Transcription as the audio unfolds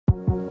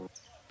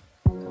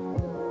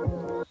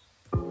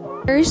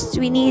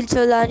First, we need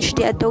to launch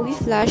the Adobe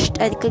Flash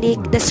and click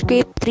the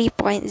script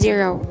 3.0.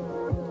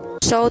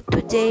 So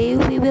today,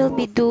 we will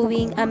be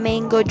doing a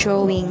mango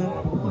drawing.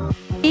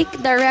 Click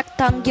the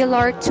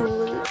rectangular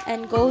tool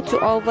and go to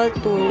oval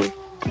tool.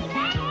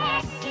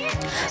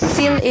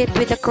 Fill it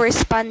with the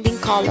corresponding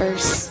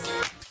colors.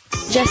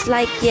 Just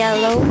like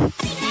yellow,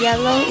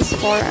 yellow is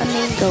for a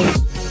mango.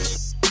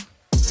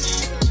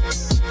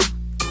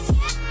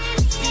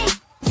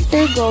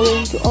 After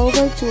going to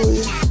oval tool,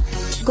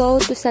 go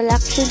to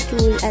selection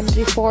tool and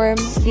reform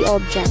the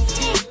object.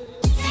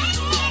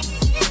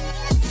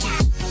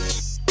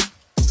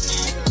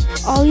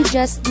 All you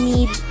just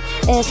need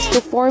is to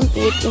form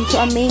it into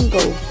a mango.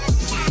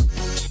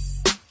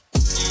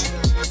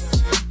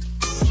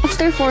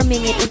 After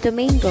forming it into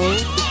mango,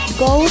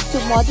 go to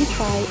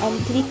modify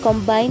and click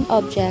combine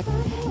object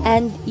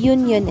and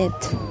union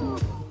it.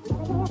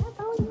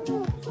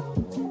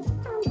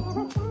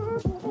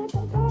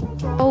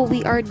 So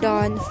we are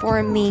done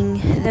forming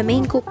the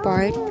mango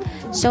part.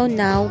 So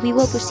now we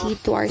will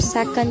proceed to our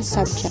second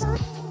subject.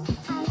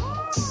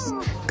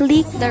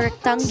 Click the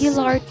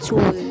rectangular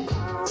tool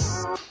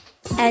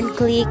and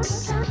click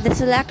the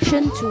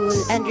selection tool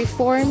and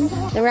reform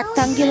the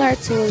rectangular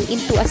tool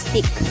into a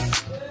stick.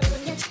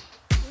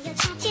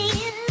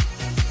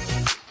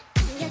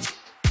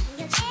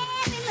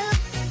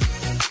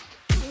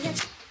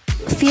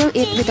 Fill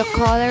it with a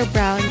color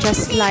brown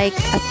just like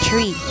a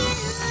tree.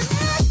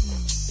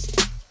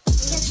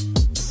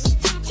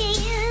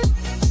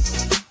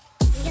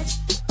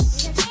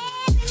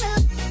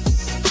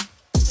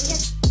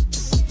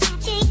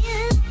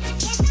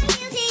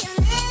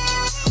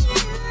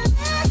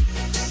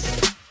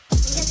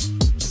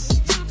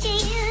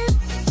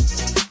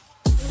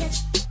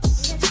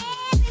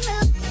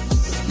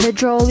 The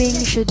drawing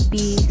should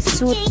be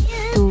suit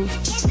to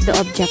the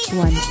object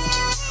one.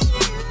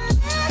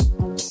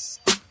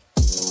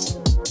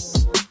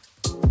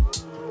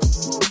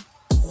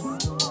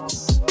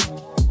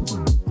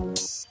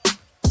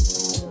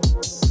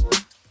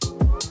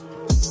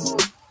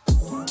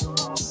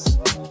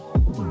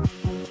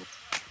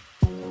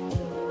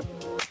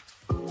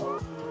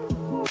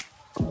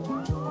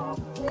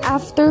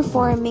 After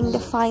forming the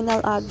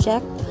final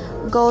object,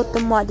 go to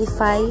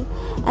modify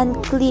and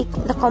click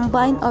the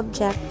combine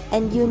object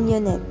and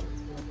union it.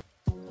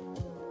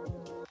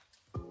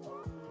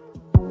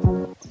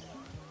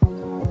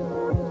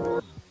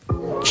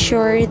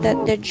 Sure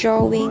that the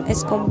drawing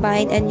is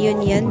combined and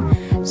union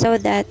so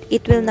that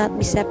it will not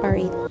be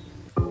separate.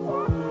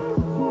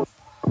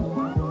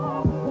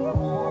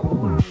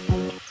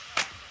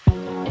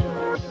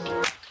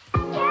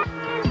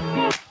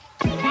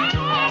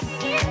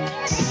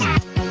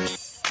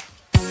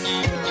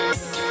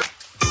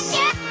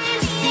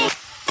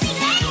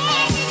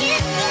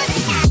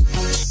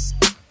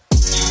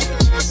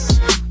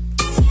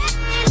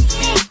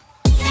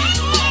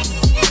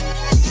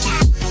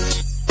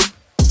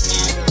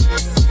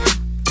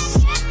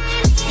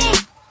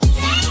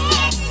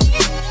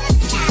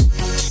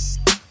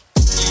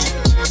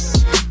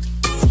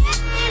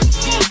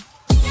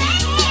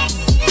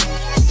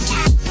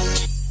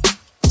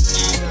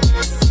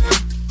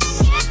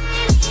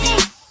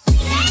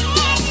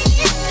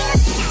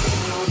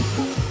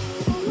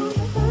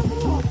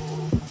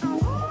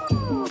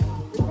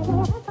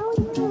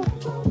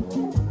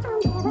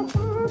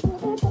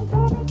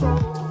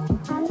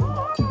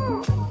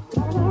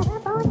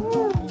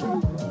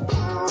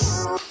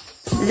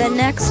 The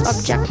next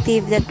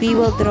objective that we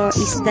will draw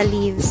is the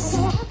leaves.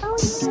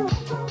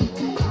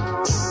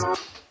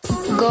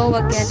 Go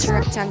again to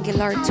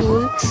rectangular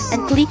tool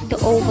and click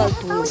the oval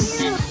tool.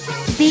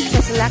 Click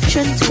the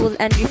selection tool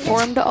and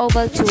reform the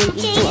oval tool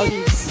into a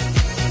leaves.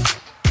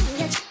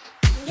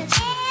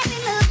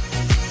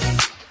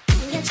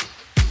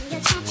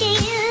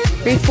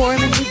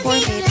 Reform and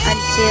reform it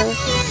until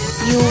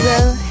you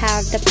will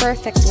have the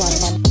perfect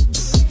one.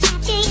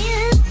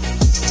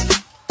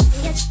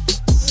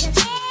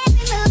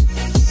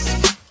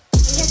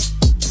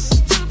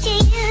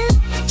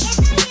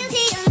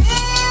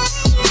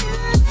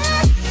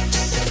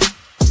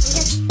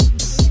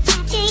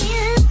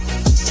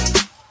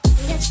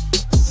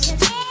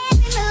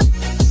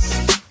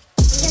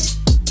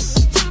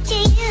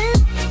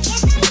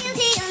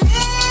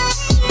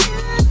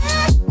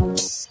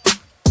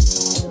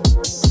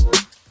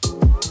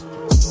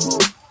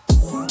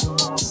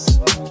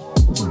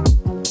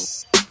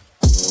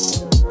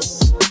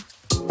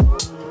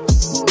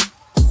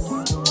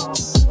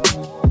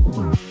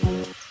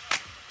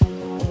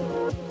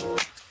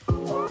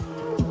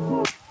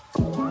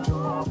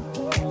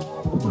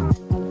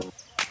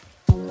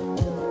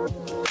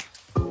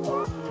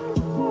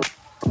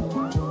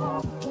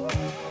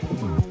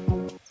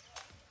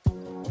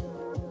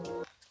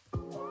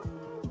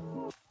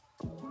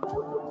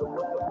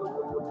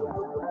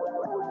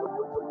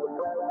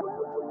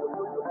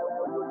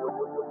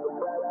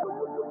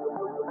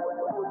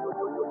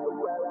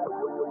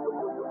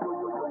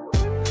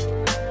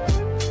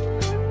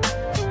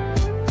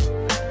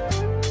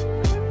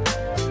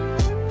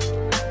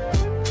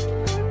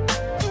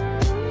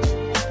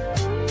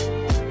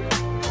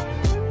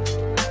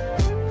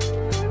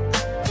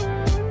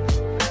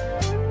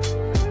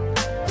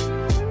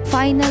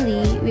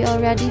 Finally, we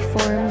already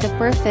formed the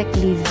perfect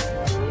leaf.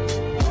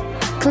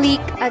 Click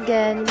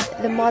again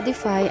the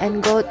modify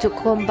and go to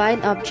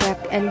combine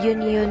object and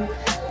union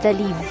the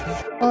leaf.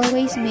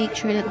 Always make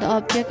sure that the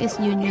object is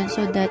union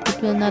so that it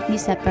will not be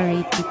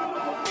separated.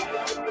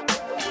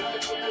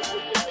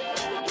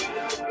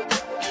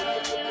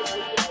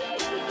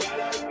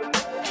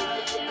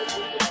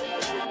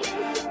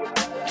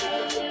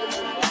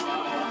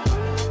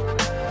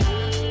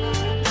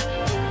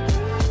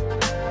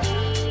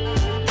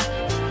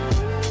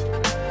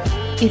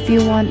 If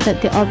you want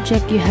that the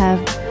object you have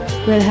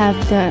will have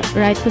the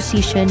right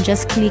position,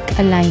 just click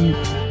Align.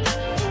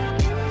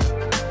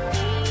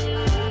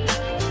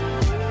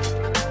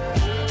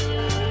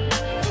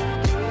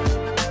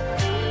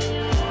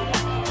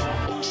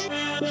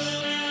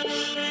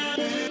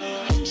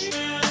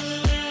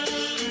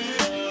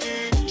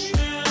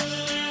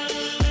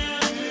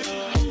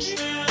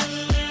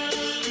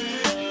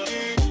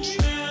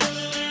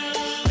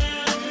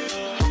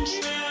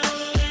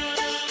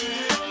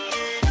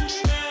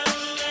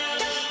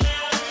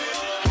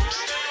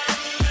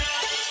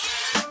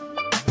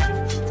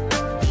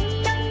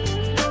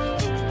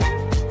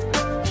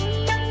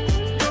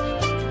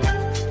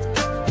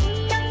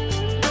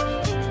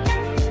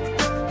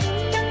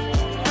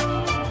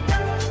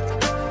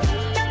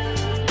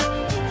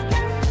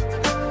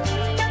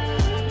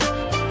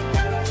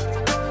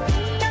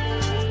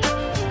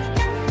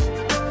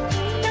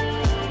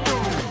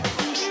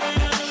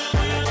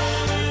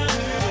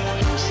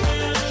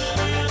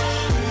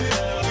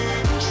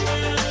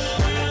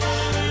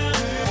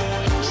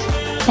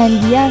 And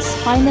yes,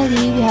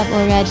 finally, we have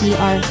already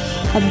our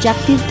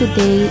objective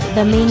today,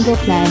 the mango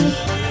plan.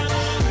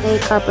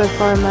 Make our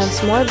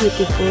performance more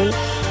beautiful,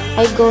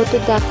 I go to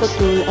Deco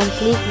tool and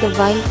click the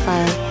vine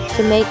file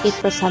to make it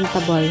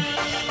presentable.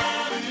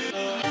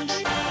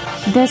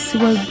 This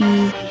will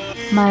be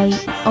my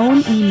own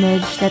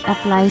image that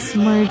applies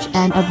merge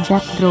and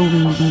object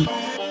drawing.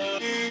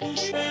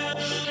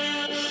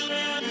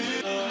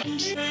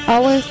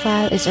 Our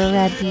file is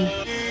already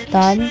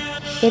done.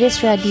 It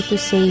is ready to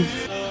save.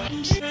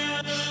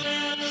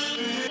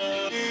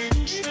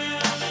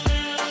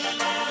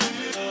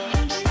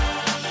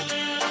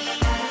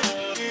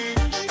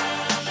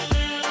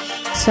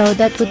 So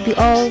that would be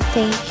all.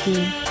 Thank you.